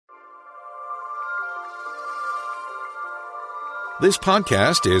This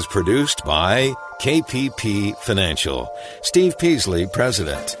podcast is produced by KPP Financial. Steve Peasley,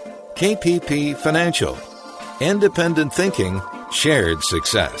 President. KPP Financial. Independent thinking, shared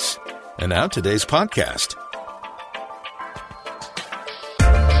success. And now today's podcast.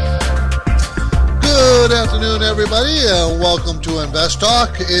 Good afternoon, everybody, and welcome to Invest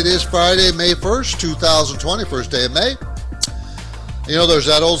Talk. It is Friday, May 1st, 2020, first day of May. You know, there's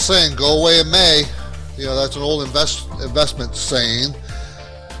that old saying, go away in May. You know, that's an old investment saying,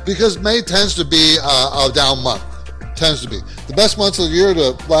 because May tends to be a down month. Tends to be. The best months of the year,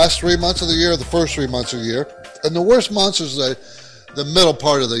 the last 3 months of the year, the first 3 months of the year, and the worst months is the middle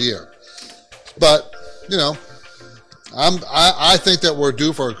part of the year. But, you know, I think that we're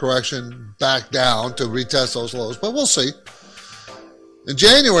due for a correction back down to retest those lows, but we'll see. In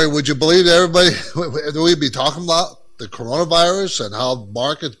January, would you believe that everybody, we'd be talking about the coronavirus and how the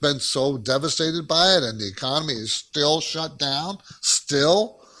market's been so devastated by it and the economy is still shut down?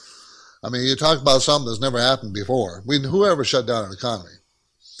 Still? I mean, you talk about something that's never happened before. Whoever shut down an economy?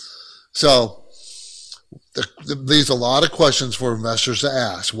 So, these are a lot of questions for investors to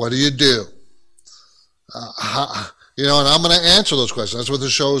ask. What do you do? You know, and I'm going to answer those questions. That's what the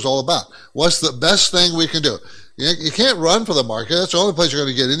show is all about. What's the best thing we can do? You can't run for the market. That's the only place you're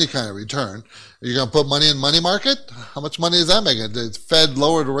going to get any kind of return. You're going to put money in money market? How much money is that making? The Fed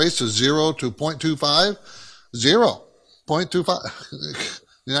lowered the rates to 0 to 0.25. 0.25.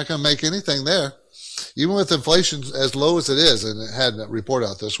 You're not going to make anything there. Even with inflation as low as it is, and it had a report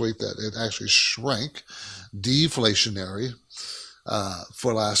out this week that it actually shrank, deflationary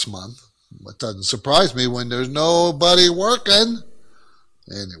for last month. It doesn't surprise me when there's nobody working.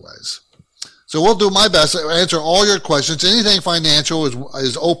 Anyways, so we'll do my best to answer all your questions. Anything financial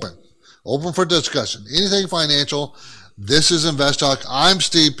is open for discussion. Anything financial, this is Invest Talk. I'm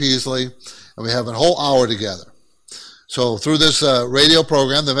Steve Peasley, and we have a whole hour together. So through this radio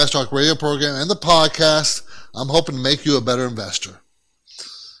program, the Invest Talk radio program, and the podcast, I'm hoping to make you a better investor.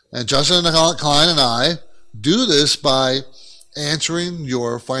 And Justin Klein and I do this by answering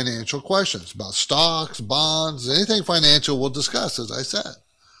your financial questions about stocks, bonds, anything financial we'll discuss, as I said.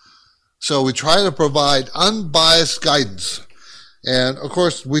 So we try to provide unbiased guidance. And of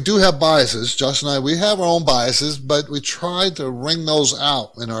course, we do have biases. Justin and I, we have our own biases, but we try to wring those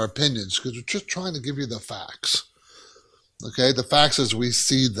out in our opinions because we're just trying to give you the facts. Okay, the facts as we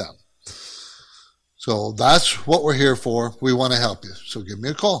see them. So that's what we're here for. We want to help you. So give me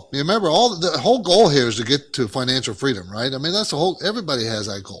a call. Remember, the whole goal here is to get to financial freedom, right? I mean, that's everybody has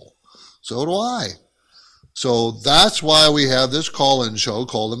that goal. So do I. So that's why we have this call-in show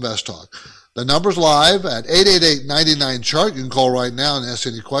called Invest Talk. The number's live at 888-99-CHART. You can call right now and ask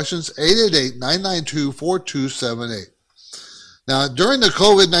any questions. 888-992-4278. Now, during the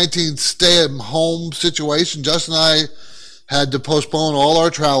COVID-19 stay-at-home situation, Justin and I had to postpone all our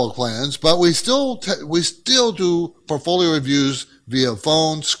travel plans, but we still do portfolio reviews via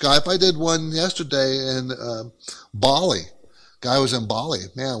phone, Skype. I did one yesterday in Bali. Guy was in Bali.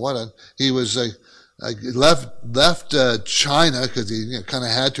 Man, he was left China because he kind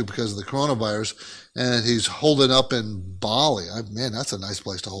of had to because of the coronavirus, and he's holding up in Bali. Man, that's a nice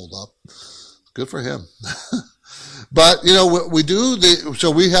place to hold up. Good for him. But we did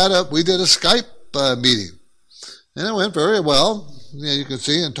a Skype meeting. And it went very well. You can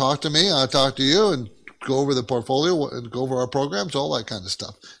see and talk to me. I'll talk to you and go over the portfolio and go over our programs, all that kind of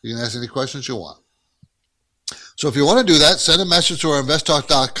stuff. You can ask any questions you want. So if you want to do that, send a message to our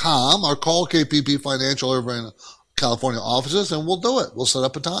investtalk.com or call KPP Financial over in California offices, and we'll do it. We'll set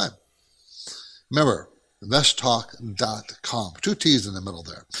up a time. Remember, investtalk.com. 2 T's in the middle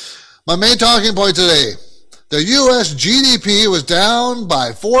there. My main talking point today, the U.S. GDP was down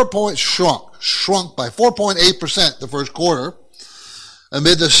by shrunk by 4.8% the first quarter,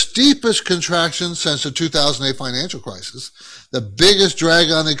 amid the steepest contraction since the 2008 financial crisis. The biggest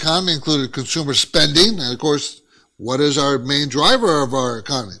drag on the economy included consumer spending, and of course, what is our main driver of our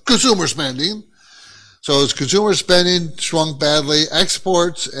economy? Consumer spending. So as consumer spending shrunk badly,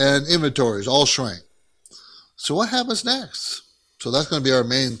 exports and inventories all shrank. So what happens next? So that's going to be our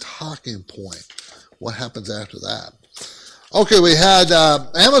main talking point. What happens after that? Okay, we had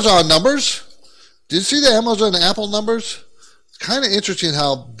Amazon numbers. Did you see the Amazon and Apple numbers? It's kind of interesting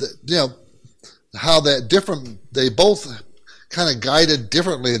how they both kind of guided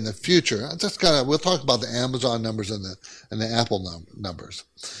differently in the future. We'll talk about the Amazon numbers and the Apple numbers.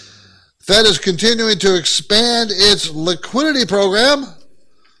 Fed is continuing to expand its liquidity program.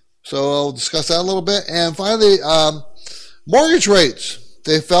 So I'll discuss that a little bit. And finally, mortgage rates.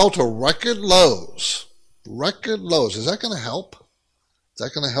 They fell to record lows. Record lows. Is that going to help? Is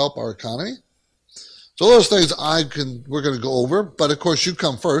that going to help our economy? So those things we're going to go over, but of course you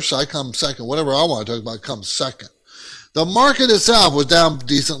come first, I come second. Whatever I want to talk about comes second. The market itself was down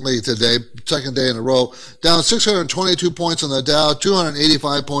decently today, second day in a row, down 622 points on the Dow,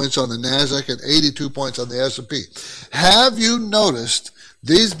 285 points on the Nasdaq, and 82 points on the S&P. Have you noticed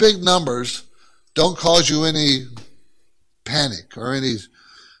these big numbers don't cause you any panic or any,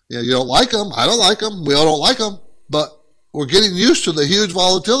 you don't like them, I don't like them, we all don't like them, but we're getting used to the huge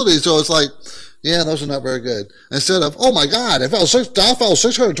volatility, so it's like, yeah, those are not very good. Instead of, oh my God, Dow fell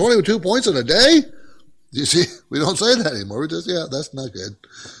 622 points in a day? You see, we don't say that anymore. We just, that's not good.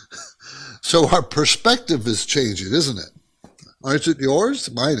 So our perspective is changing, isn't it? Aren't it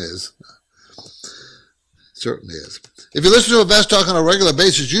yours? Mine is. Certainly is. If you listen to Invest Talk on a regular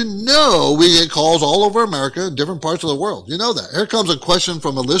basis, you know we get calls all over America and different parts of the world. You know that. Here comes a question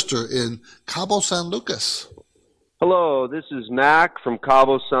from a listener in Cabo San Lucas. Hello, this is Mac from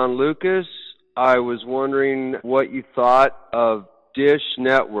Cabo San Lucas. I was wondering what you thought of Dish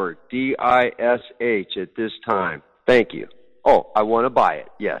Network, DISH, at this time. Thank you. Oh, I want to buy it.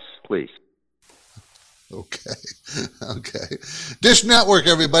 Yes, please. Okay. Dish Network,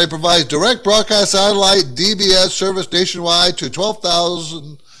 everybody, provides direct broadcast satellite DBS service nationwide to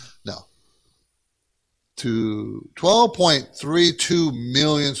 12.32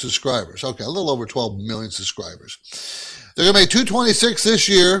 million subscribers. Okay, a little over 12 million subscribers. They're going to make $2.26 this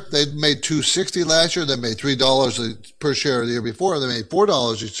year. They made $2.60 last year. They made $3 per share the year before. They made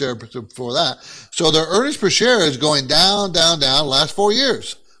 $4 a share before that. So their earnings per share is going down the last 4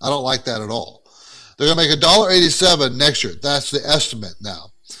 years. I don't like that at all. They're going to make $1.87 next year. That's the estimate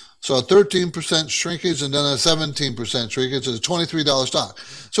now. So a 13% shrinkage and then a 17% shrinkage is a $23 stock.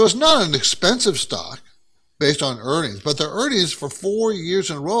 So it's not an expensive stock based on earnings, but their earnings for 4 years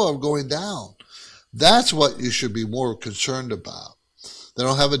in a row are going down. That's what you should be more concerned about. They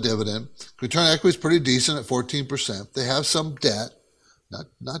don't have a dividend. Return on equity is pretty decent at 14%. They have some debt,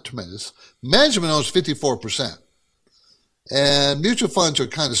 not tremendous. Management owns 54%. And mutual funds are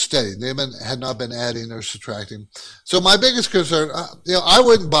kind of steady. They had not been adding or subtracting. So my biggest concern, I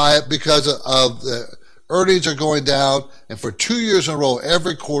wouldn't buy it because of the earnings are going down. And for 2 years in a row,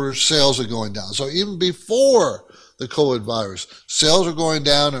 every quarter, sales are going down. So even before the COVID virus, sales are going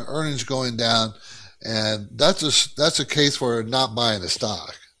down and earnings going down. And that's a case for not buying a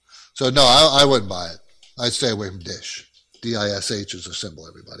stock. So no, I wouldn't buy it. I'd stay away from Dish. DISH is a symbol,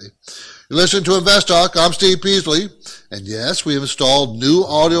 everybody. You listen to Invest Talk. I'm Steve Peasley. And yes, we have installed new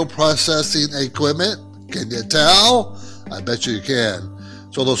audio processing equipment. Can you tell? I bet you can.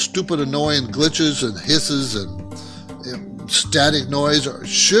 So those stupid, annoying glitches and hisses and static noise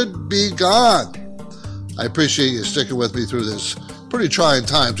should be gone. I appreciate you sticking with me through this pretty trying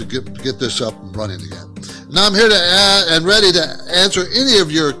time to get this up and running again. Now I'm here and ready to answer any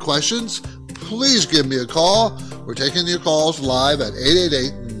of your questions. Please give me a call. We're taking your calls live at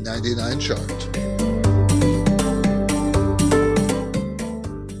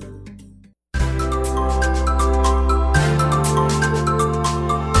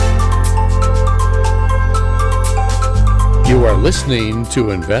You are listening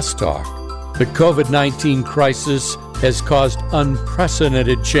to Invest Talk. The COVID-19 crisis has caused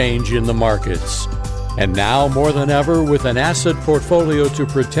unprecedented change in the markets. And now, more than ever, with an asset portfolio to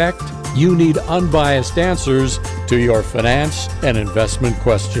protect, you need unbiased answers to your finance and investment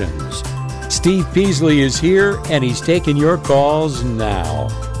questions. Steve Peasley is here, and he's taking your calls now.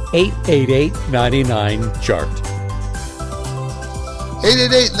 888-99-CHART.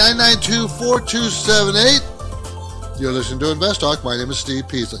 888-992-4278. You're listening to Invest Talk. My name is Steve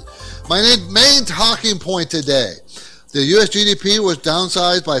Peasley. My main talking point today. The U.S. GDP was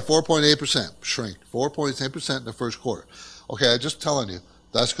downsized by 4.8%, shrink 4.8% in the first quarter. Okay, I'm just telling you,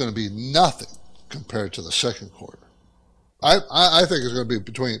 that's going to be nothing compared to the second quarter. I think it's going to be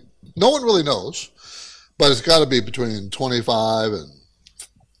between, no one really knows, but it's got to be between 25 and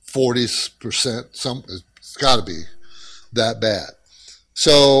 40%. It's got to be that bad.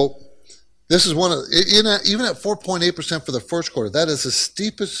 So this is one of, even at 4.8% for the first quarter, that is the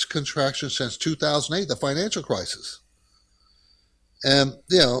steepest contraction since 2008, the financial crisis. And,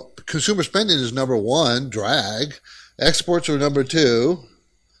 consumer spending is number one, drag. Exports are number two.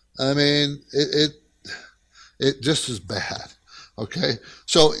 I mean, it just is bad. Okay?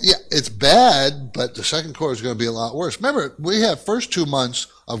 So, yeah, it's bad, but the second quarter is going to be a lot worse. Remember, we had first 2 months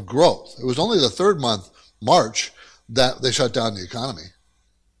of growth. It was only the third month, March, that they shut down the economy.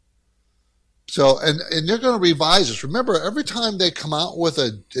 So, and they're going to revise this. Remember, every time they come out with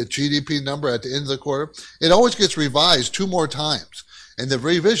a GDP number at the end of the quarter, it always gets revised 2 more times. And the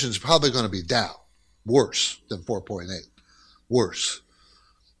revision is probably going to be down, worse than 4.8, worse.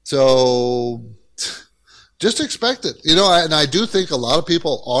 So just expect it. And I do think a lot of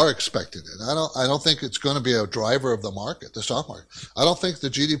people are expecting it. I don't think it's going to be a driver of the market, the stock market. I don't think the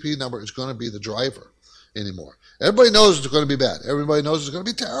GDP number is going to be the driver anymore. Everybody knows it's going to be bad. Everybody knows it's going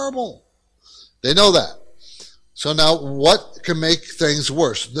to be terrible. They know that. So now what can make things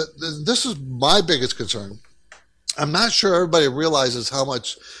worse? This is my biggest concern. I'm not sure everybody realizes how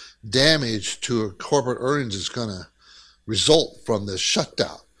much damage to corporate earnings is going to result from this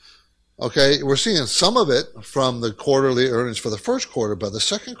shutdown. Okay, we're seeing some of it from the quarterly earnings for the first quarter, but the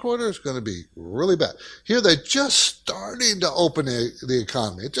second quarter is going to be really bad. Here, they're just starting to open the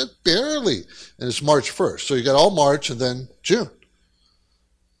economy. It's just barely, and it's March 1st. So you got all March and then June.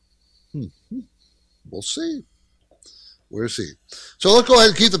 We'll see. We'll see. So let's go ahead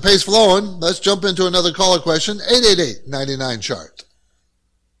and keep the pace flowing. Let's jump into another caller question, 888-99-CHART.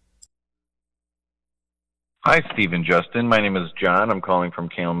 Hi, Steve and Justin. My name is John. I'm calling from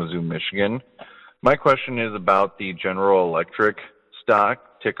Kalamazoo, Michigan. My question is about the General Electric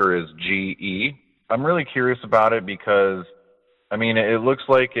stock. Ticker is GE. I'm really curious about it because, it looks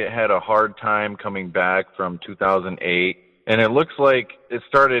like it had a hard time coming back from 2008, and it looks like it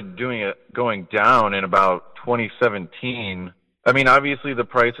started going down in about 2017. Obviously the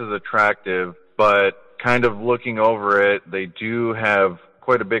price is attractive, but kind of looking over it, they do have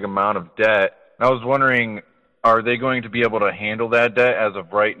quite a big amount of debt. I was wondering, are they going to be able to handle that debt as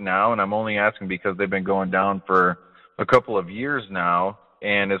of right now? And I'm only asking because they've been going down for a couple of years now,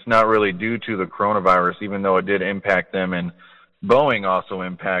 and it's not really due to the coronavirus, even though it did impact them, and Boeing also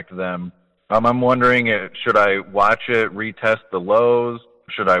impacted them. I'm wondering, should I watch it retest the lows?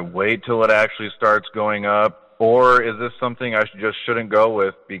 Should I wait till it actually starts going up? Or is this something I shouldn't go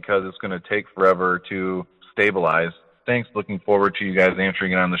with because it's going to take forever to stabilize? Thanks. Looking forward to you guys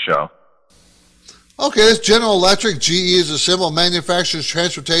answering it on the show. Okay, it's General Electric. GE is a symbol. Manufactures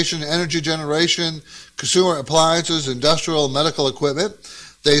transportation, energy generation, consumer appliances, industrial and medical equipment.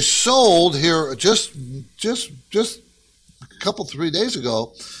 They sold here just a couple, 3 days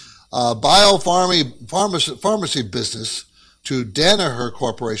ago, pharmacy business to Danaher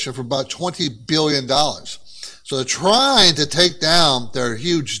Corporation for about $20 billion. So they're trying to take down their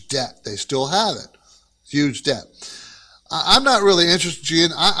huge debt. They still have it. Huge debt. I'm not really interested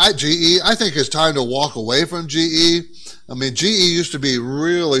in GE. I think it's time to walk away from GE. GE used to be a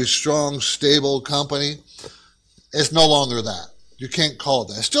really strong, stable company. It's no longer that. You can't call it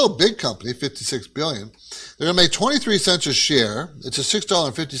that. It's still a big company, $56 billion. They're going to make 23 cents a share. It's a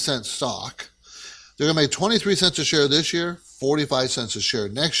 $6.50 stock. They're going to make 23 cents a share this year, 45 cents a share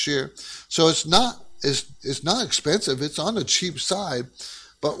next year. So it's not expensive. It's on the cheap side.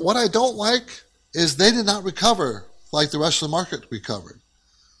 But what I don't like is they did not recover like the rest of the market recovered.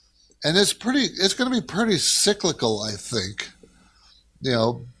 And it's going to be pretty cyclical, I think.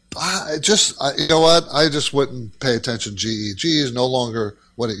 I just wouldn't pay attention to GE. GE is no longer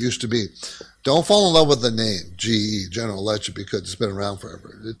what it used to be. Don't fall in love with the name, GE, General Electric, because it's been around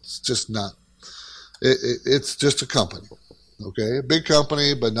forever. It's just not. It's just a company, okay? A big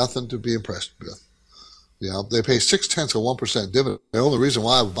company, but nothing to be impressed with. They pay 0.6% dividend. The only reason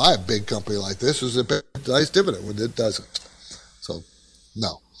why I would buy a big company like this is it pays a nice dividend when it doesn't. So,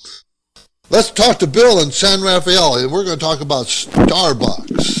 no. Let's talk to Bill in San Rafael, and we're going to talk about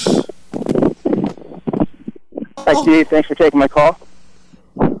Starbucks. Hi, Steve. Thanks for taking my call.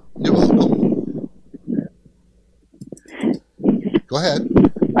 You're welcome. Go ahead.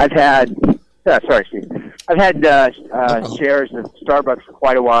 Sorry, Steve. I've had shares of Starbucks for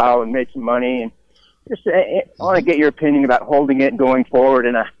quite a while and made some money, and just I want to get your opinion about holding it going forward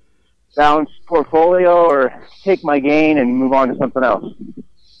in a balanced portfolio, or take my gain and move on to something else.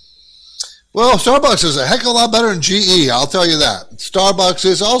 Well, Starbucks is a heck of a lot better than GE, I'll tell you that. Starbucks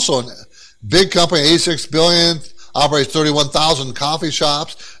is also a big company, $86 billion, operates 31,000 coffee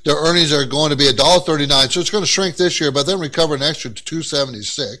shops. Their earnings are going to be $1.39, so it's going to shrink this year, but then recover next year to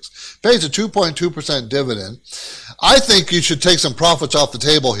 $2.76. Pays a 2.2% dividend. I think you should take some profits off the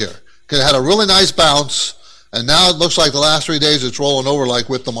table here. It had a really nice bounce, and now it looks like the last 3 days it's rolling over like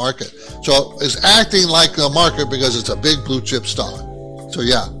with the market. So it's acting like the market because it's a big blue chip stock. So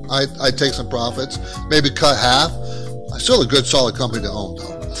yeah, I'd take some profits, maybe cut half. Still a good solid company to own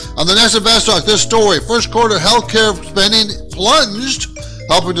though. On the next Invest Talk, this story, first quarter healthcare spending plunged,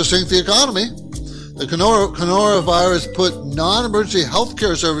 helping to sink the economy. The coronavirus put non-emergency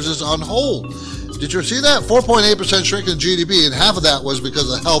healthcare services on hold. Did you see that? 4.8% shrink in GDP, and half of that was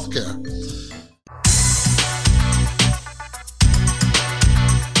because of healthcare.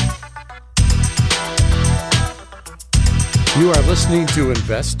 You are listening to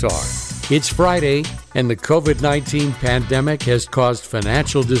Invest Talk. It's Friday, and the COVID-19 pandemic has caused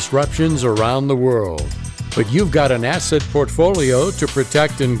financial disruptions around the world. but you've got an asset portfolio to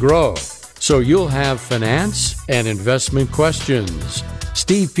protect and grow. So you'll have finance and investment questions.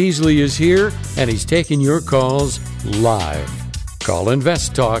 Steve Peasley is here, and he's taking your calls live. Call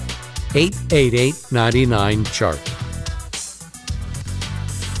Invest Talk, 888-99-CHART.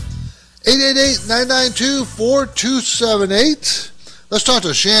 888-992-4278. Let's talk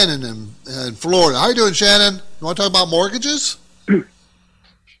to Shannon in Florida. How you doing, Shannon? You want to talk about mortgages?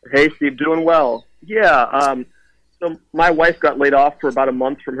 Hey, Steve, doing well. Yeah, so my wife got laid off for about a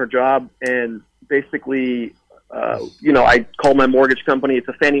month from her job, and basically, I called my mortgage company. It's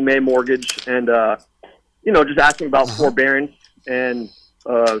a Fannie Mae mortgage, and, just asking about forbearance. And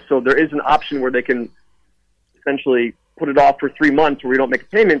so there is an option where they can essentially put it off for 3 months where we don't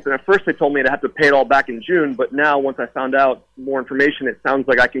make payments. And at first they told me I'd have to pay it all back in June, but now once I found out more information, it sounds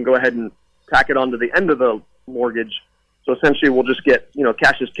like I can go ahead and tack it on to the end of the mortgage. So essentially we'll just get,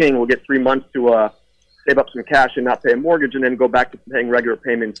 cash is king. We'll get 3 months to save up some cash and not pay a mortgage, and then go back to paying regular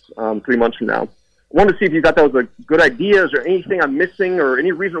payments 3 months from now. I wanted to see if you thought that was a good idea. Is there anything I'm missing or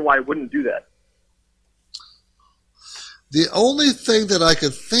any reason why I wouldn't do that? The only thing that I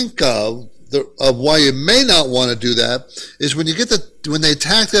could think of why you may not want to do that is when they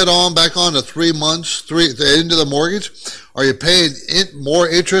tack that back on to 3 months, the end of the mortgage, are you paying more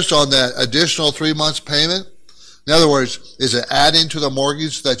interest on that additional 3 months payment? In other words, is it adding to the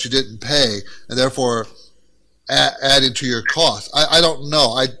mortgage that you didn't pay and therefore adding to your cost? I don't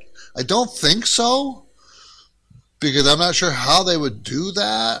know. I don't think so, because I'm not sure how they would do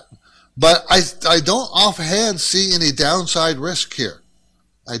that. But I don't offhand see any downside risk here.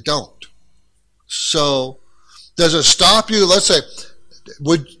 I don't. So does it stop you? Let's say,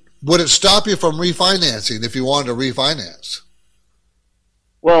 would it stop you from refinancing if you wanted to refinance?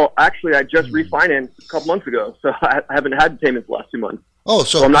 Well, actually, I just refinanced a couple months ago, so I haven't had payments the last 2 months. Oh,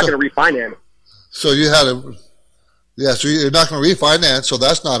 so I'm not going to refinance. So you had so you're not going to refinance, so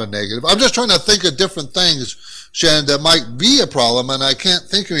that's not a negative. I'm just trying to think of different things, Shannon, that might be a problem, and I can't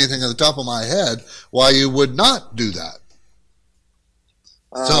think of anything at the top of my head why you would not do that.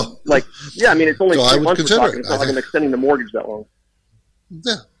 It's only 3 months we're talking. It's not like I'm extending the mortgage that long.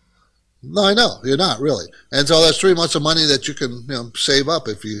 Yeah. No, I know. You're not, really. And so that's 3 months of money that you can save up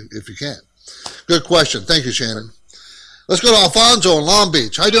if you can. Good question. Thank you, Shannon. Let's go to Alfonso in Long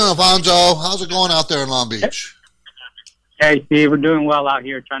Beach. How you doing, Alfonso? How's it going out there in Long Beach? Hey, Steve. We're doing well out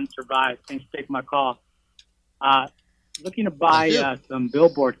here, trying to survive. Thanks for taking my call. Looking to buy some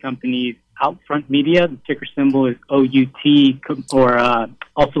billboard companies. Outfront Media, the ticker symbol is OUT, or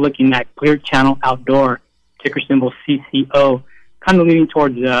also looking at Clear Channel Outdoor, ticker symbol CCO. Kind of leaning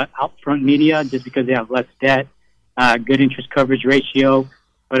towards Outfront Media just because they have less debt, good interest coverage ratio.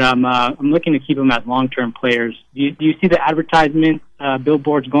 But I'm looking to keep them as long-term players. Do you see the advertisement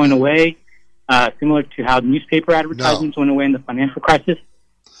billboards going away, similar to how newspaper advertisements went away in the financial crisis?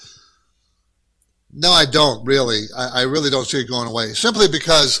 No, I don't really. I really don't see it going away, simply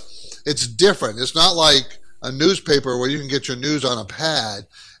because it's different. It's not like a newspaper where you can get your news on a pad.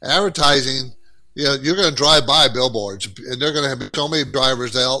 Advertising, you're going to drive by billboards, and they're going to have so many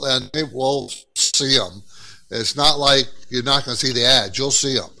drivers, and they will see them. It's not like you're not going to see the ads. You'll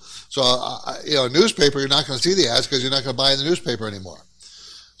see them. So, a newspaper, you're not going to see the ads because you're not going to buy in the newspaper anymore.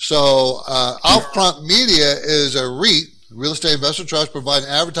 So, Outfront Media is a REIT, Real Estate Investment Trust, providing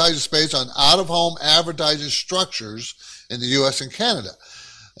advertising space on out-of-home advertising structures in the U.S. and Canada.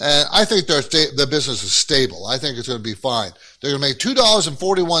 And I think the business is stable. I think it's going to be fine. They're going to make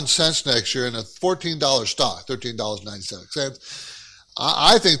 $2.41 next year in a $14 stock, $13.97.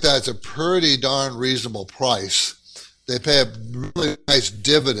 I think that's a pretty darn reasonable price. They pay a really nice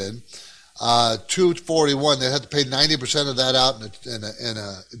dividend, $2.41. They have to pay 90% of that out in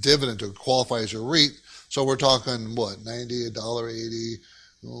a dividend to qualify as a REIT. So we're talking what, $90, $1.80,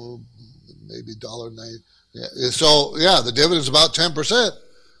 maybe $1.90. Yeah. So the dividend's about 10%.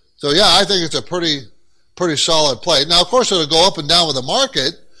 So I think it's a pretty solid play. Now, of course, it'll go up and down with the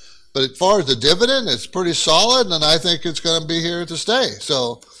market, but as far as the dividend, it's pretty solid, and I think it's going to be here to stay.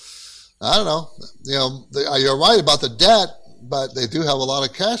 So I don't know. You're right about the debt, but they do have a lot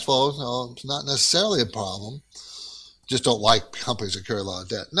of cash flow, so it's not necessarily a problem. Just don't like companies that carry a lot of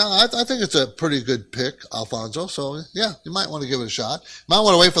debt. No, I think it's a pretty good pick, Alfonso. So you might want to give it a shot. You might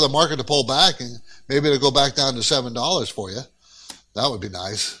want to wait for the market to pull back, and maybe it'll go back down to $7 for you. That would be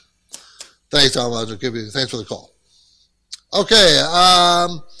nice. Thanks, Alfonso. Thanks for the call. Okay,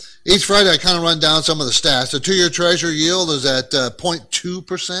 each Friday I kind of run down some of the stats. The 2-year Treasury yield is at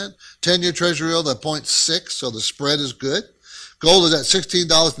 0.2%. 10-year Treasury yield at 0.6%, so the spread is good. Gold is at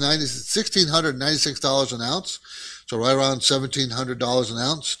 $1,696 an ounce, so right around $1,700 an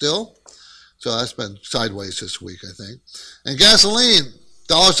ounce still. So that's been sideways this week, I think. And gasoline,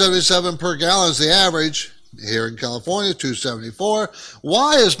 $1.77 per gallon is the average. Here in California, $2.74.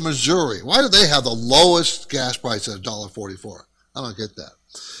 Why is Missouri? Why do they have the lowest gas price at $1.44? I don't get that.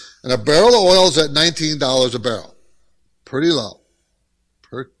 And a barrel of oil is at $19 a barrel. Pretty low.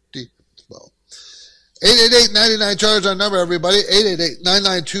 Pretty low. 888-99-CHARGE, our number, everybody.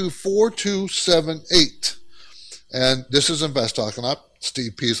 888-992-4278. And this is Invest Talk, and I'm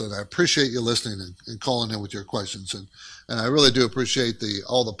Steve Peasley, and I appreciate you listening and calling in with your questions. And I really do appreciate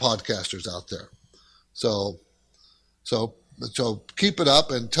all the podcasters out there. So keep it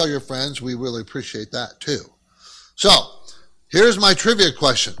up and tell your friends. We really appreciate that too. So here's my trivia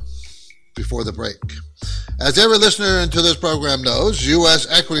question before the break. As every listener into this program knows, U.S.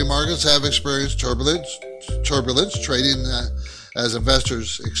 equity markets have experienced turbulence trading as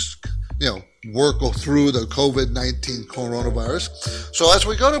investors, work through the COVID-19 coronavirus. So as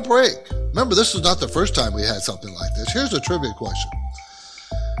we go to break, remember, this is not the first time we had something like this. Here's a trivia question.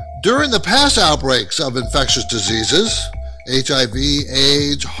 During the past outbreaks of infectious diseases, HIV,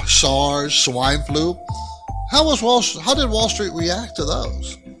 AIDS, SARS, swine flu, how did Wall Street react to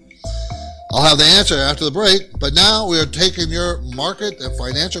those? I'll have the answer after the break, but now we are taking your market and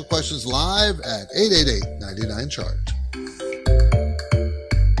financial questions live at 888-99-CHART.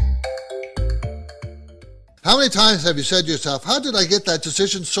 How many times have you said to yourself, how did I get that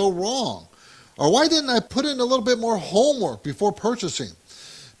decision so wrong? Or why didn't I put in a little bit more homework before purchasing?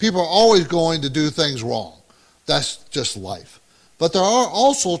 People are always going to do things wrong. That's just life. But there are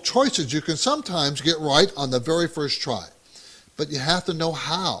also choices you can sometimes get right on the very first try. But you have to know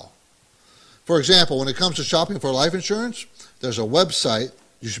how. For example, when it comes to shopping for life insurance, there's a website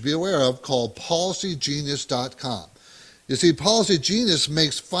you should be aware of called PolicyGenius.com. You see, Policy Genius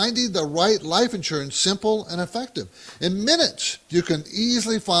makes finding the right life insurance simple and effective. In minutes, you can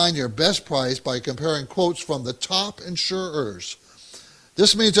easily find your best price by comparing quotes from the top insurers.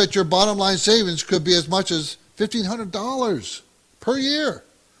 This means that your bottom line savings could be as much as $1,500 per year.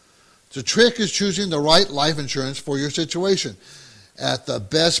 The trick is choosing the right life insurance for your situation at the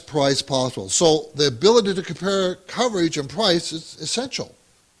best price possible. So the ability to compare coverage and price is essential.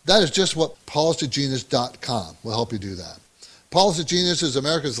 That is just what PolicyGenius.com will help you do that. Policy Genius is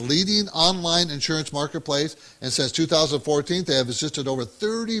America's leading online insurance marketplace, and since 2014, they have assisted over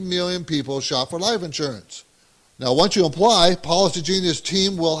 30 million people shop for life insurance. Now, once you apply, Policy Genius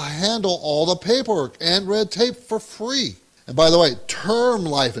team will handle all the paperwork and red tape for free. And by the way, term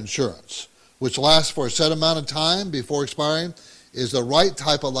life insurance, which lasts for a set amount of time before expiring, is the right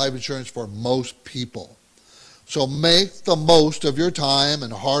type of life insurance for most people. So make the most of your time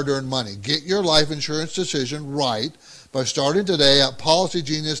and hard-earned money. Get your life insurance decision right by starting today at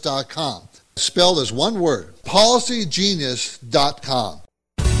PolicyGenius.com. Spelled as one word, PolicyGenius.com.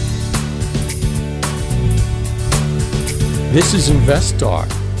 This is Invest Talk.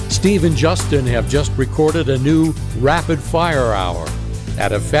 Steve and Justin have just recorded a new Rapid Fire Hour.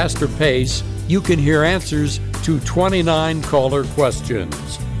 At a faster pace, you can hear answers to 29 caller questions.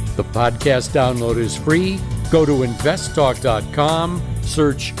 The podcast download is free. Go to investtalk.com,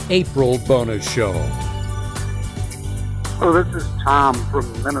 search April Bonus Show. Hello, this is Tom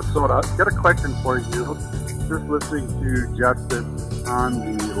from Minnesota. Got a question for you. Just listening to Justin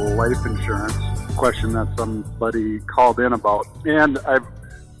on the life insurance question that somebody called in about. And I've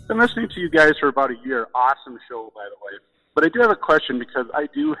been listening to you guys for about a year. Awesome show, by the way. But I do have a question because I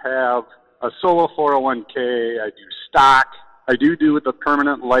do have a solo 401k. I do stock. I do with the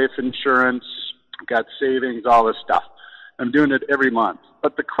permanent life insurance. I've got savings, all this stuff. I'm doing it every month.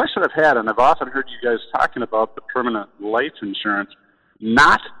 But the question I've had, and I've often heard you guys talking about the permanent life insurance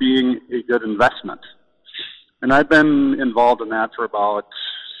not being a good investment. And I've been involved in that for about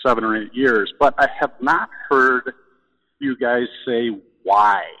 7 or 8 years, but I have not heard you guys say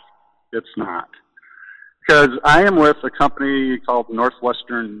why it's not. Because I am with a company called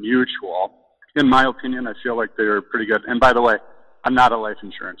Northwestern Mutual. In my opinion, I feel like they're pretty good. And by the way, I'm not a life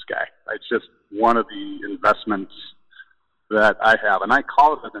insurance guy. It's just one of the investments that I have. And I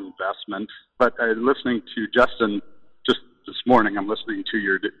call it an investment, but listening to Justin just this morning, I'm listening to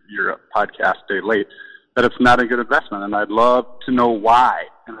your podcast day late, that it's not a good investment. And I'd love to know why.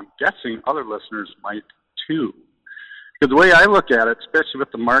 And I'm guessing other listeners might too. Because the way I look at it, especially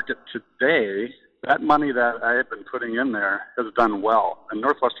with the market today, that money that I have been putting in there has done well. And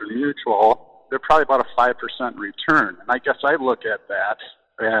Northwestern Mutual, they're probably about a 5% return. And I guess I look at that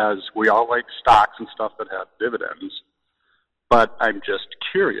as we all like stocks and stuff that have dividends. But I'm just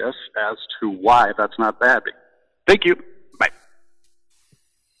curious as to why that's not bad. Thank you. Bye.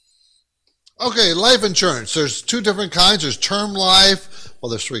 Okay, life insurance. There's two different kinds. There's term life. Well,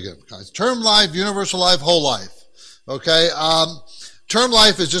 there's three different kinds. Term life, universal life, whole life. Okay. Term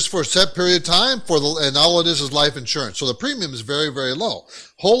life is just for a set period of time and all it is life insurance. So the premium is very, very low.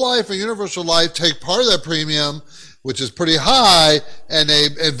 Whole life and universal life take part of that premium, which is pretty high, and they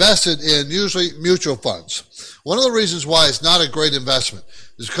invest it in usually mutual funds. One of the reasons why it's not a great investment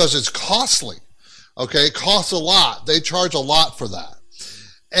is because it's costly. Okay. It costs a lot. They charge a lot for that.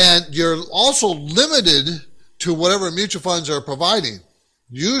 And you're also limited to whatever mutual funds are providing.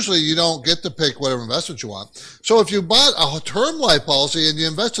 Usually you don't get to pick whatever investment you want. So if you bought a term life policy and you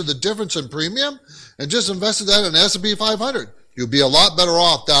invested the difference in premium and just invested that in S&P 500, you'd be a lot better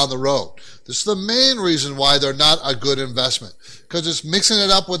off down the road. This is the main reason why they're not a good investment, because it's mixing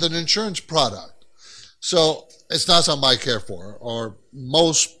it up with an insurance product. So it's not something I care for, or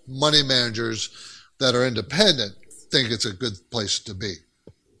most money managers that are independent think it's a good place to be.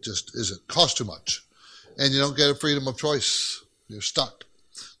 Just isn't. Cost too much. And you don't get a freedom of choice. You're stuck.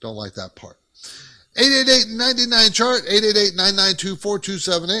 Don't like that part. 888-99-CHART,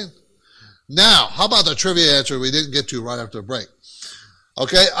 888-992-4278. Now, how about the trivia answer we didn't get to right after the break?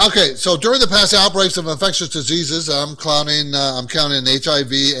 Okay. So during the past outbreaks of infectious diseases, I'm counting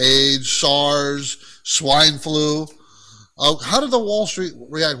HIV, AIDS, SARS, swine flu. How did the Wall Street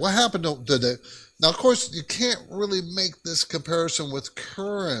react? What happened to the... Now, of course, you can't really make this comparison with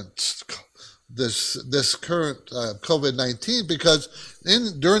this current COVID-19 because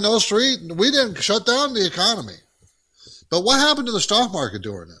during those three, we didn't shut down the economy. But what happened to the stock market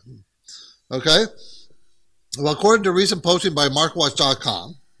during it? Okay. Well, according to recent posting by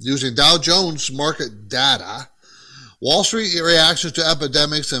MarketWatch.com, using Dow Jones market data, Wall Street reactions to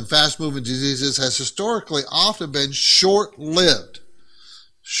epidemics and fast-moving diseases has historically often been short-lived.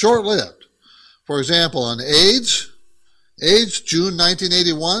 Short-lived. For example, on AIDS, June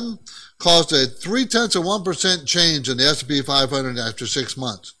 1981, caused a 0.3% change in the S&P 500 after 6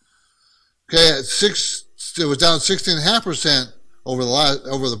 months. Okay, it was down 16.5% over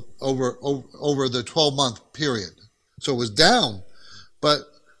the 12-month period. So it was down,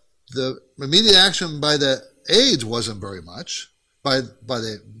 but the immediate action by the AIDS wasn't very much. By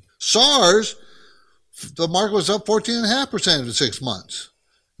the SARS, the market was up 14.5% in 6 months.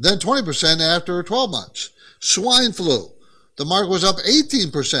 Then 20% after 12 months. Swine flu, the market was up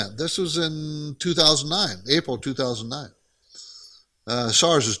 18%. This was in 2009, April 2009.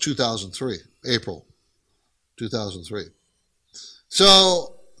 SARS is 2003, April 2003.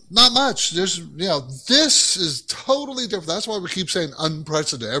 So not much. This is totally different. That's why we keep saying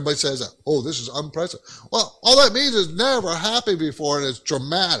unprecedented. Everybody says that. Oh, this is unprecedented. Well, all that means is never happened before, and it's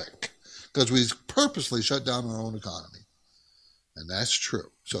dramatic because we purposely shut down our own economy. And that's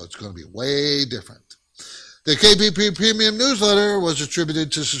true. So it's going to be way different. The KPP Premium Newsletter was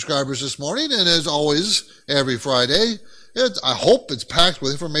distributed to subscribers this morning, and as always, every Friday, I hope it's packed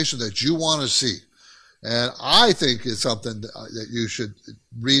with information that you want to see. And I think it's something that you should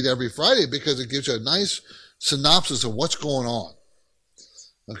read every Friday because it gives you a nice synopsis of what's going on.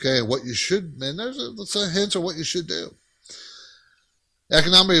 Okay, what you should, and there's a hint of what you should do.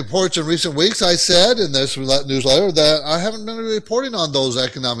 Economic reports in recent weeks, I said in this newsletter that I haven't been reporting on those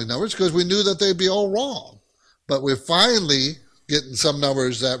economic numbers because we knew that they'd be all wrong. But we're finally getting some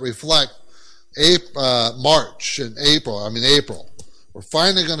numbers that reflect March and April. We're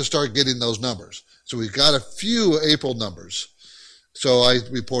finally going to start getting those numbers. So we've got a few April numbers. So I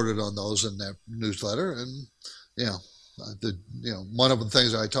reported on those in that newsletter. And, one of the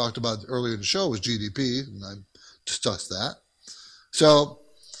things I talked about earlier in the show was GDP, and I discussed that. So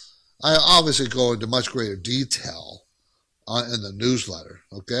I obviously go into much greater detail in the newsletter.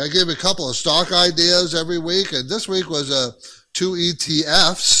 Okay, I give a couple of stock ideas every week, and this week was 2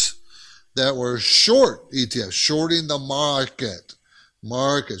 ETFs that were short ETFs, shorting the market,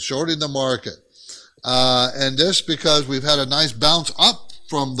 shorting the market. And this because we've had a nice bounce up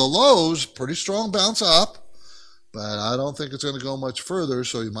from the lows, pretty strong bounce up, but I don't think it's going to go much further,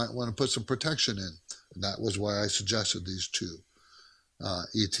 so you might want to put some protection in. And that was why I suggested these two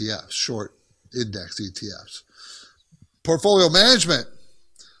ETFs, short index ETFs. Portfolio management.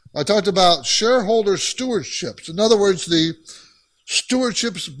 I talked about shareholder stewardships. In other words, the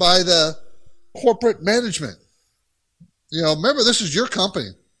stewardships by the corporate management. Remember, this is your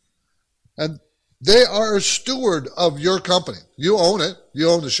company. And they are a steward of your company. You own it. You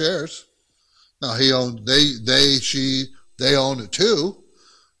own the shares. Now, they own it too.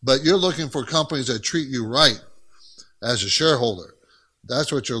 But you're looking for companies that treat you right as a shareholder.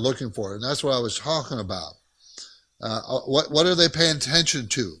 That's what you're looking for. And that's what I was talking about. What are they paying attention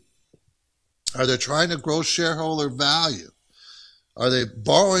to? Are they trying to grow shareholder value? Are they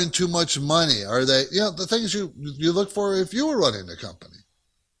borrowing too much money? Are they, the things you look for if you were running the company?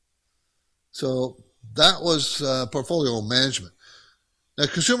 So that was portfolio management. The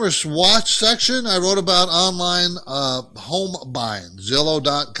Consumer Watch section, I wrote about online home buying,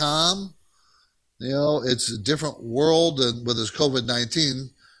 Zillow.com. It's a different world, and with this COVID-19,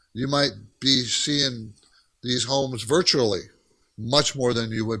 you might be seeing these homes virtually much more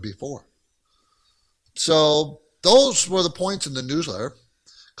than you would before. So those were the points in the newsletter.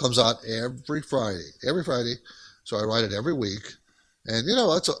 Comes out every Friday. So I write it every week. And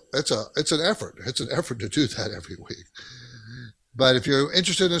it's an effort. It's an effort to do that every week. But if you're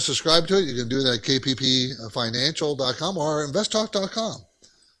interested in subscribe to it, you can do that at kppfinancial.com or investtalk.com.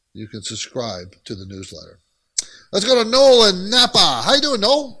 You can subscribe to the newsletter. Let's go to Noel in Napa. How you doing,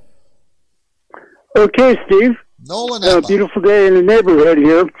 Noel? Okay, Steve. Noel in Napa. Beautiful day in the neighborhood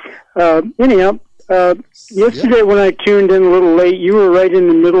here. Yesterday when I tuned in a little late, you were right in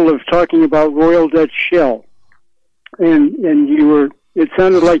the middle of talking about Royal Dutch Shell. And it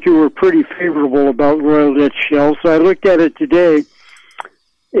sounded like you were pretty favorable about Royal Dutch Shell. So I looked at it today,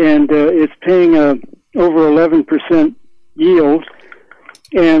 and it's paying over 11% yield.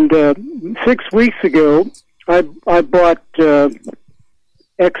 And 6 weeks ago, I bought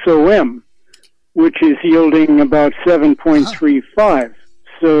XOM, which is yielding about 7.35.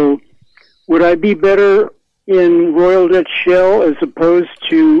 So would I be better in Royal Dutch Shell as opposed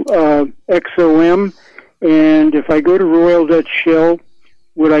to XOM? And if I go to Royal Dutch Shell,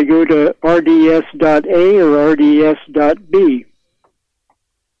 would I go to RDS.A or RDS.B?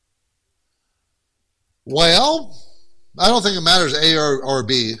 Well, I don't think it matters A or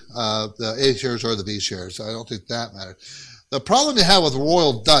B, the A shares or the B shares. I don't think that matters. The problem you have with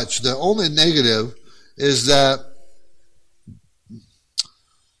Royal Dutch, the only negative is that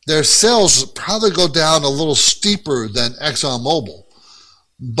their sales probably go down a little steeper than ExxonMobil.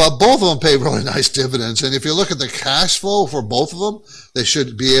 But both of them pay really nice dividends. And if you look at the cash flow for both of them, they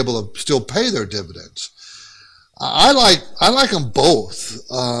should be able to still pay their dividends. I like them both.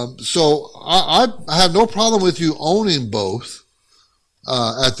 So I have no problem with you owning both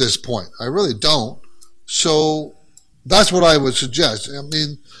at this point. I really don't. So that's what I would suggest. I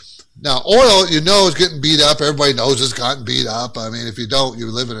mean, now oil, is getting beat up. Everybody knows it's gotten beat up. I mean, if you don't, you're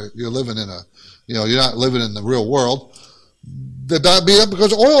living in a, you're not living in the real world. They're not beat up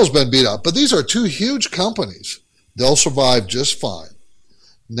because oil's been beat up. But these are two huge companies. They'll survive just fine.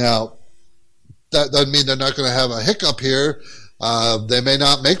 Now, that doesn't mean they're not going to have a hiccup here. They may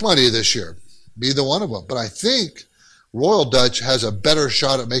not make money this year, neither one of them. But I think Royal Dutch has a better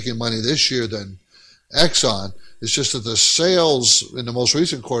shot at making money this year than Exxon. It's just that the sales in the most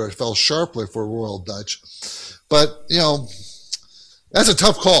recent quarter fell sharply for Royal Dutch. But, that's a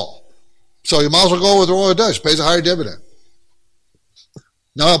tough call. So you might as well go with Royal Dutch. Pays a higher dividend.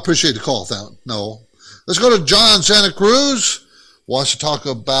 No, I appreciate the call. No. Let's go to John in Santa Cruz. Wants to talk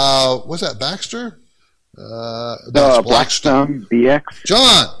about, what's that, Baxter? Blackstone BX.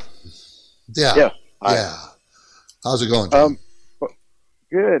 John. Yeah. Yes. Yeah. How's it going, John?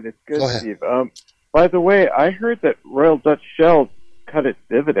 Good. It's good, Go ahead. Steve. By the way, I heard that Royal Dutch Shell cut its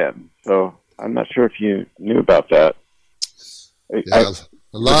dividend, so I'm not sure if you knew about that. Yeah,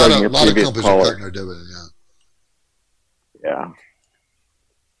 a lot of companies are cutting their dividend, Yeah.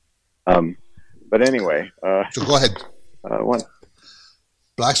 But anyway. So go ahead.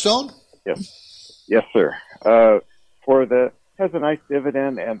 Blackstone? Yes, sir. Has a nice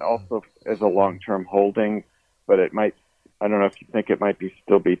dividend and also as a long-term holding, but it might, I don't know if you think it might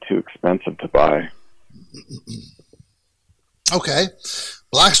still be too expensive to buy. Okay.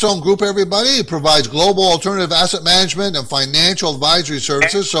 Blackstone Group, everybody, it provides global alternative asset management and financial advisory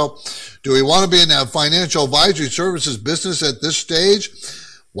services. So do we want to be in that financial advisory services business at this stage?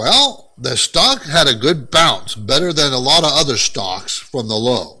 Well, the stock had a good bounce, better than a lot of other stocks from the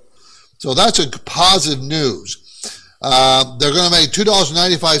low. So that's a positive news. They're going to make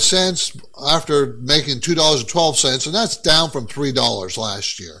 $2.95 after making $2.12, and that's down from $3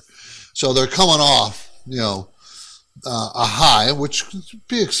 last year. So they're coming off, a high, which could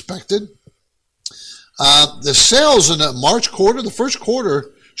be expected. The sales in the March quarter, the first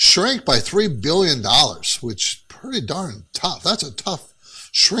quarter, shrank by $3 billion, which is pretty darn tough. That's a tough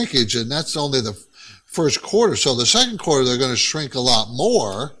shrinkage, and that's only the first quarter. So the second quarter, they're going to shrink a lot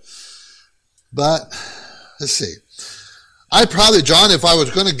more. But let's see. John, if I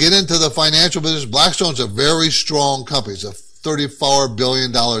was going to get into the financial business, Blackstone's a very strong company. It's a $34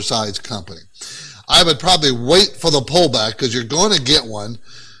 billion size company. I would probably wait for the pullback because you're going to get one.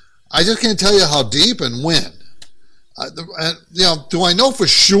 I just can't tell you how deep and when. Do I know for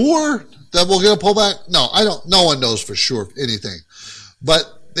sure that we'll get a pullback? No, I don't. No one knows for sure anything. But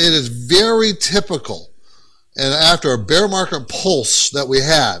it is very typical, and after a bear market pulse that we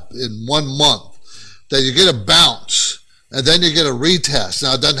had in 1 month, that you get a bounce, and then you get a retest.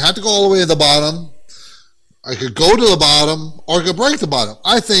 Now, it doesn't have to go all the way to the bottom. I could go to the bottom, or it could break the bottom.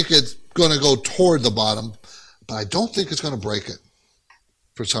 I think it's going to go toward the bottom, but I don't think it's going to break it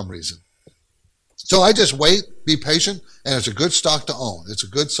for some reason. So I just wait, be patient, and it's a good stock to own. It's a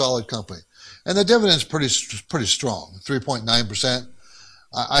good, solid company. And the dividend's pretty strong, 3.9%.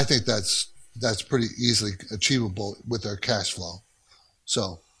 I think that's pretty easily achievable with their cash flow.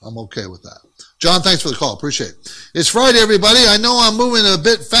 So I'm okay with that. John, thanks for the call. Appreciate it. It's Friday, everybody. I know I'm moving a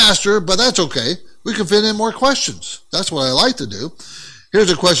bit faster, but that's okay. We can fit in more questions. That's what I like to do. Here's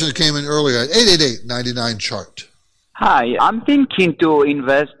a question that came in earlier at 888-99-CHART. Hi, I'm thinking to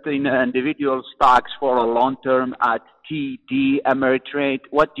invest in individual stocks for a long term at TD Ameritrade.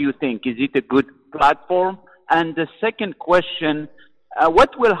 What do you think? Is it a good platform? And the second question,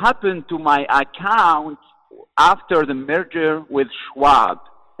 what will happen to my account after the merger with Schwab?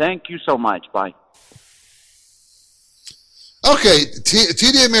 Thank you so much. Bye. Okay,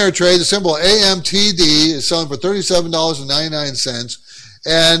 TD Ameritrade, the symbol AMTD, is selling for $37.99.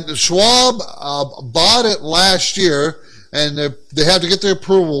 And Schwab bought it last year, and they have to get their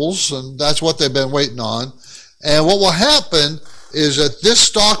approvals, and that's what they've been waiting on. And what will happen is that this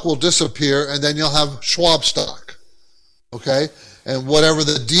stock will disappear, and then you'll have Schwab stock, okay? And whatever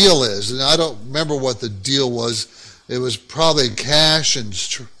the deal is, and I don't remember what the deal was. It was probably cash and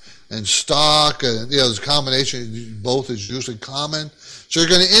stock, and this combination, both is usually common. So you're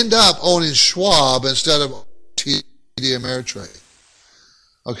going to end up owning Schwab instead of TD Ameritrade.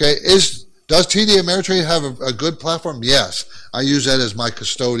 Okay, does TD Ameritrade have a good platform? Yes. I use that as my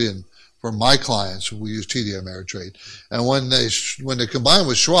custodian for my clients. We use TD Ameritrade. And when they combine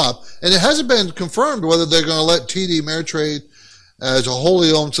with Schwab, and it hasn't been confirmed whether they're going to let TD Ameritrade as a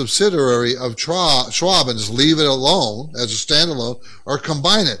wholly owned subsidiary of Schwab and just leave it alone as a standalone or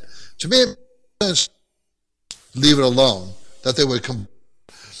combine it. To me, it makes sense to leave it alone, that they would combine.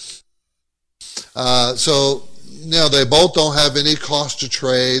 They both don't have any cost to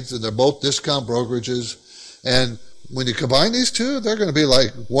trades, and they're both discount brokerages. And when you combine these two, they're going to be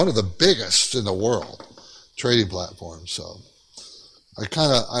like one of the biggest in the world trading platforms. So I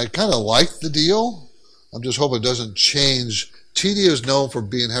kind of like the deal. I'm just hoping it doesn't change. TD is known for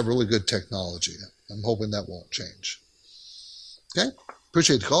having really good technology. I'm hoping that won't change. Okay,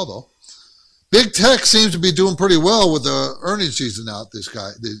 appreciate the call though. Big tech seems to be doing pretty well with the earnings season out these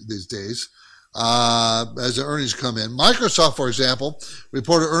days. As the earnings come in. Microsoft, for example,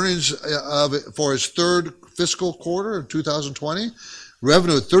 reported earnings for its third fiscal quarter of 2020,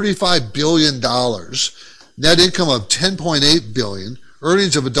 revenue of $35 billion, net income of $10.8 billion,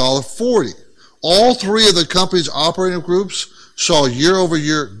 earnings of $1.40. All three of the company's operating groups saw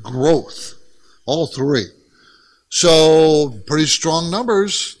year-over-year growth. All three. So, pretty strong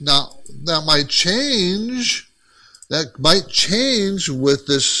numbers. Now, that might change. That might change with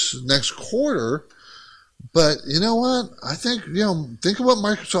this next quarter, but you know what? I think, think of what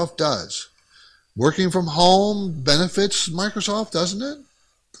Microsoft does. Working from home benefits Microsoft, doesn't it?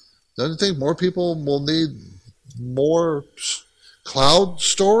 Doesn't think more people will need more cloud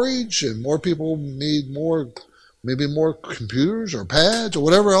storage and more people need maybe more computers or pads or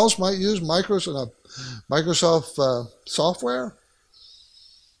whatever else might use Microsoft software?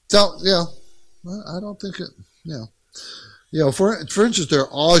 So, I don't think it, for instance, their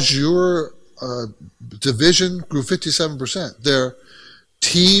Azure division grew 57%. Their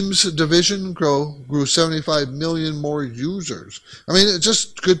Teams division grew 75 million more users. I mean, it's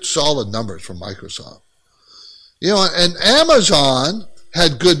just good, solid numbers from Microsoft. And Amazon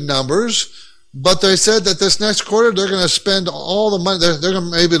had good numbers, but they said that this next quarter they're going to spend all the money. They're going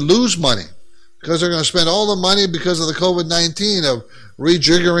to maybe lose money because they're going to spend all the money because of the COVID-19 of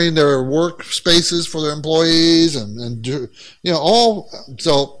rejiggering their workspaces for their employees all.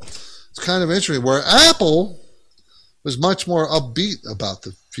 So it's kind of interesting. Where Apple was much more upbeat about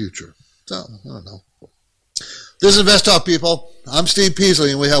the future. So I don't know. This is InvestTalk, people. I'm Steve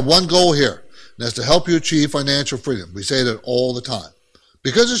Peasley, and we have one goal here, and that's to help you achieve financial freedom. We say that all the time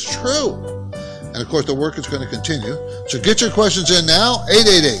because it's true. And of course, the work is going to continue. So get your questions in now.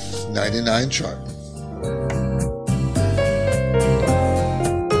 888-99-CHART.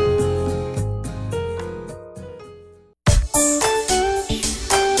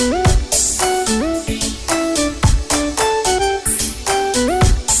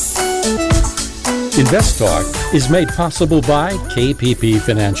 InvestTalk is made possible by KPP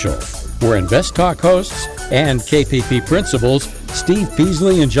Financial, where InvestTalk hosts and KPP principals Steve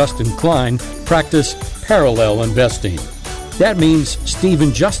Peasley and Justin Klein practice parallel investing. That means Steve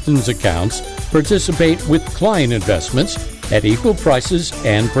and Justin's accounts participate with client investments at equal prices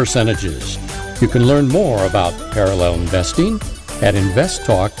and percentages. You can learn more about parallel investing at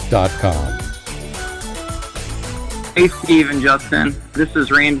investtalk.com. Hey, Steve and Justin. This is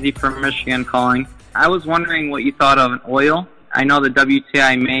Ramsey from Michigan calling. I was wondering what you thought of oil. I know the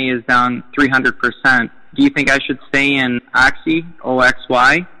WTI May is down 300%. Do you think I should stay in Oxy,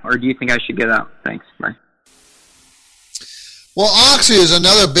 OXY, or do you think I should get out? Thanks. Bye. Well, Oxy is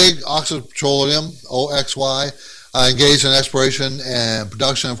another big Oxy Petroleum, OXY, engaged in exploration and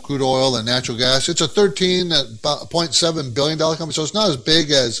production of crude oil and natural gas. It's a $13.7 billion company, so it's not as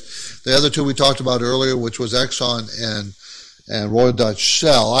big as the other two we talked about earlier, which was Exxon and Royal Dutch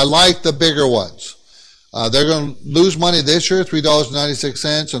Shell. I like the bigger ones. They're going to lose money this year,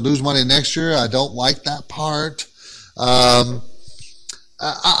 $3.96, and lose money next year. I don't like that part.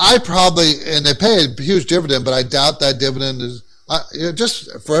 I probably, and they pay a huge dividend, but I doubt that dividend is,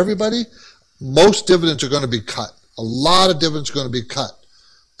 just for everybody, most dividends are going to be cut. A lot of dividends are going to be cut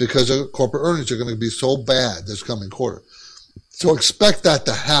because corporate earnings are going to be so bad this coming quarter. So expect that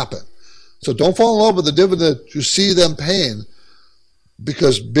to happen. So don't fall in love with the dividend you see them paying,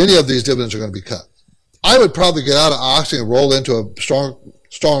 because many of these dividends are going to be cut. I would probably get out of Oxy and roll into a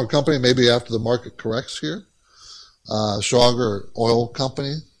stronger company, maybe after the market corrects here. Stronger oil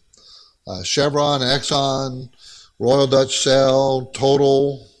company. Chevron, Exxon, Royal Dutch Shell,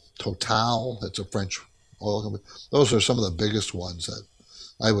 Total, that's a French oil company. Those are some of the biggest ones that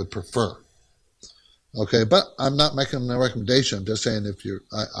I would prefer. Okay, but I'm not making a recommendation. I'm just saying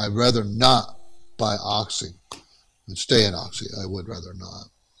I'd rather not buy Oxy and stay in Oxy. I would rather not.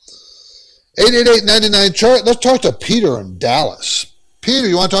 888-99 chart. Let's talk to Peter in Dallas. Peter,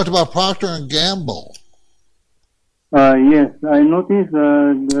 you want to talk about Procter & Gamble? Yes, I noticed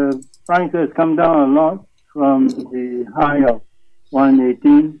the price has come down a lot from the high of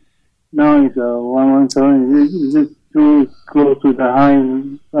 118. Now it's 117. Is it too close to the high?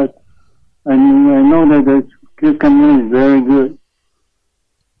 But I know that this company is very good.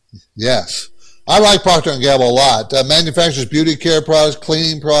 Yes. I like Procter & Gamble a lot. Manufactures beauty care products,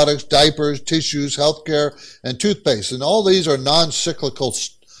 cleaning products, diapers, tissues, healthcare, and toothpaste. And all these are non-cyclical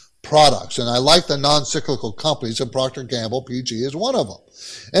products. And I like the non-cyclical companies, and Procter & Gamble, PG, is one of them.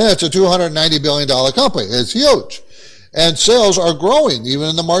 And it's a $290 billion company. It's huge. And sales are growing. Even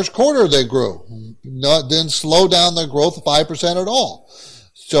in the March quarter, they grew. Didn't slow down their growth 5% at all.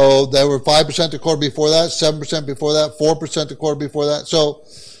 So they were 5% the quarter before that, 7% before that, 4% the quarter before that. So,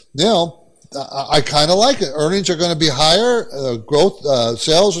 I kind of like it. Earnings are going to be higher.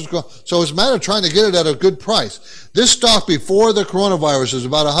 Sales is going. So it's a matter of trying to get it at a good price. This stock before the coronavirus is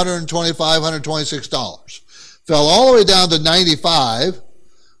about $125, $126. Fell all the way down to 95,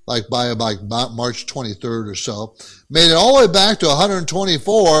 by March 23rd or so. Made it all the way back to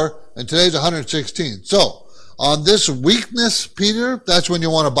 124, and today's 116. So on this weakness, Peter, that's when you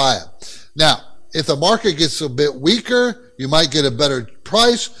want to buy it. Now, if the market gets a bit weaker, you might get a better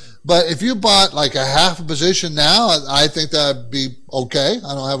price. But if you bought like a half a position now, I think that'd be okay.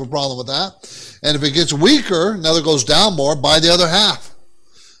 I don't have a problem with that. And if it gets weaker, another goes down more, buy the other half.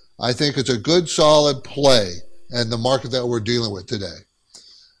 I think it's a good, solid play in the market that we're dealing with today.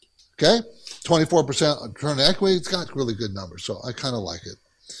 Okay? 24% return on equity. It's got really good numbers, so I kind of like it.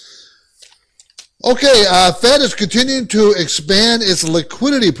 Okay, Fed is continuing to expand its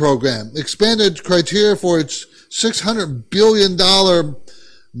liquidity program. Expanded criteria for its $600 billion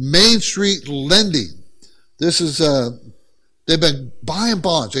Main Street lending. This is, they've been buying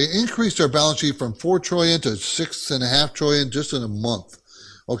bonds. They increased their balance sheet from $4 trillion to $6.5 trillion just in a month.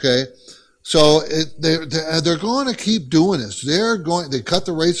 Okay. So they're going to keep doing this. They cut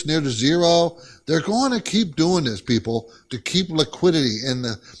the rates near to zero. They're going to keep doing this, people, to keep liquidity in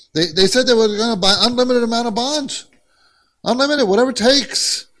they said they were going to buy unlimited amount of bonds. Unlimited, whatever it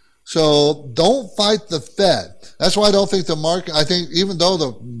takes. So don't fight the Fed. That's why I don't think the market, I think even though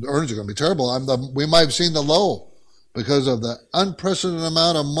the earnings are going to be terrible, we might have seen the low because of the unprecedented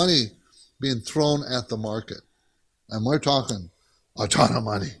amount of money being thrown at the market. And we're talking a ton of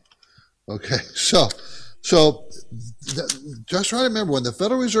money. Okay, so just try to remember, when the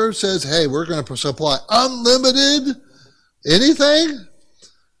Federal Reserve says, hey, we're going to supply unlimited anything,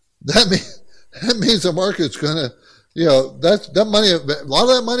 that means the market's going to, that money, a lot of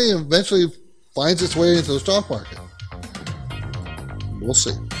that money eventually finds its way into the stock market. We'll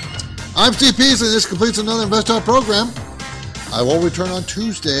see. I'm Steve Peasley. This completes another InvestTalk program. I will return on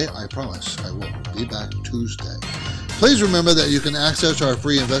Tuesday. I promise I will be back Tuesday. Please remember that you can access our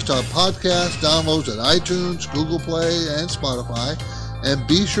free InvestTalk podcast downloads at iTunes, Google Play, and Spotify. And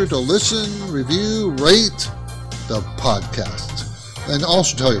be sure to listen, review, rate the podcast. And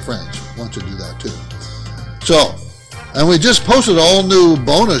also tell your friends. Want to do that too. So, and we just posted an all new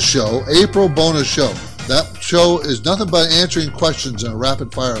bonus show, April bonus show. That show is nothing but answering questions in a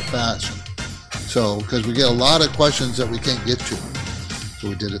rapid fire fashion. So, because we get a lot of questions that we can't get to. So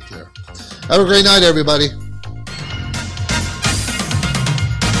we did it there. Have a great night, everybody.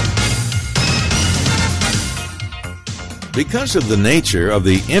 Because of the nature of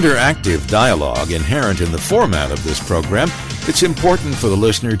the interactive dialogue inherent in the format of this program, it's important for the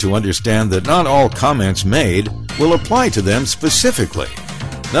listener to understand that not all comments made will apply to them specifically.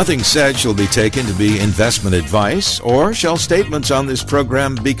 Nothing said shall be taken to be investment advice, or shall statements on this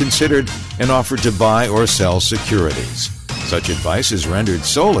program be considered an offer to buy or sell securities. Such advice is rendered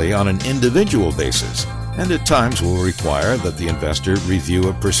solely on an individual basis, and at times will require that the investor review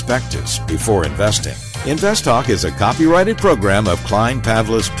a prospectus before investing. InvestTalk is a copyrighted program of Klein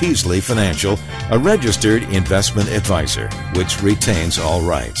Pavlis Peasley Financial, a registered investment advisor, which retains all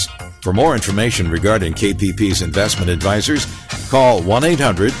rights. For more information regarding KPP's investment advisors, call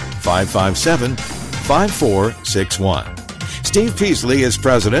 1-800-557-5461. Steve Peasley is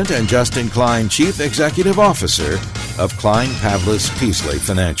President and Justin Klein Chief Executive Officer of Klein Pavlis Peasley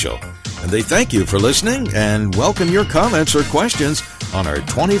Financial. And they thank you for listening and welcome your comments or questions on our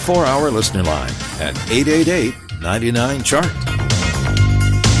 24-hour listener line at 888-99-CHART.